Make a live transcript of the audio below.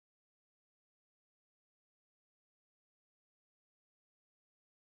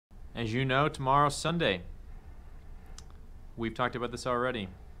As you know, tomorrow's Sunday. We've talked about this already.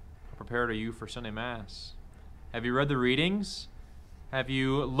 How prepared are you for Sunday Mass? Have you read the readings? Have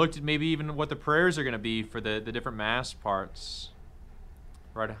you looked at maybe even what the prayers are going to be for the different Mass parts?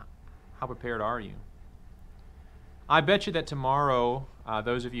 Right? How prepared are you? I bet you that tomorrow,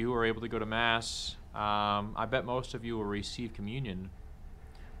 those of you who are able to go to Mass, I bet most of you will receive communion.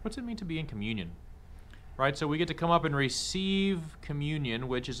 What's it mean to be in communion? Right? So we get to come up and receive communion,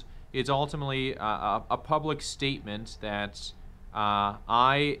 which is ultimately a public statement that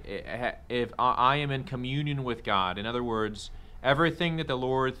if I am in communion with God. In other words, everything that the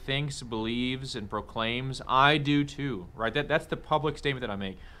Lord thinks, believes, and proclaims, I do too. Right? That's the public statement that I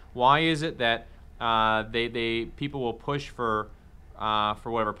make. Why is it that people will push for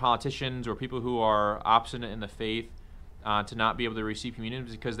whatever politicians or people who are obstinate in the faith to not be able to receive communion?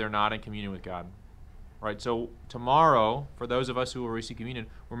 Because they're not in communion with God. Right, so tomorrow, for those of us who will receive communion,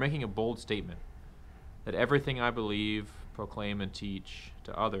 we're making a bold statement that everything I believe, proclaim, and teach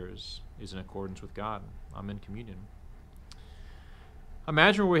to others is in accordance with God. I'm in communion.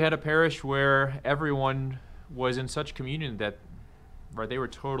 Imagine we had a parish where everyone was in such communion that they were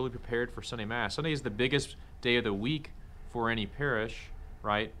totally prepared for Sunday Mass. Sunday is the biggest day of the week for any parish,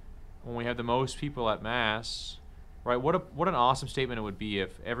 right? When we have the most people at Mass. Right, what an awesome statement it would be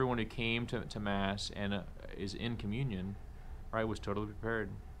if everyone who came to Mass and is in communion, right, was totally prepared.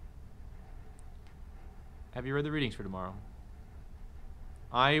 Have you read the readings for tomorrow?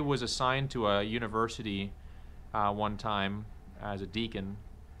 I was assigned to a university one time as a deacon,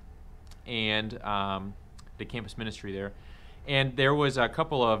 and the campus ministry there. And there was a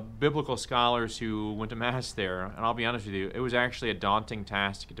couple of biblical scholars who went to Mass there, and I'll be honest with you, it was actually a daunting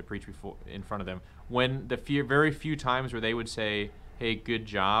task to get to preach in front of them. When the very few times where they would say, hey, good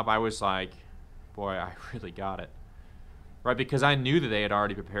job, I was like, boy, I really got it. Right, because I knew that they had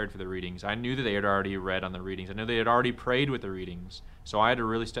already prepared for the readings. I knew that they had already read on the readings. I knew they had already prayed with the readings. So I had to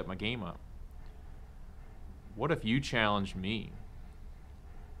really step my game up. What if you challenged me?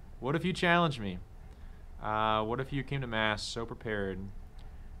 What if you challenged me? What if you came to Mass so prepared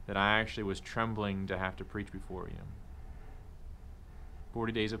that I actually was trembling to have to preach before you?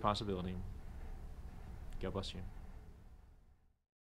 40 days of possibility. God bless you.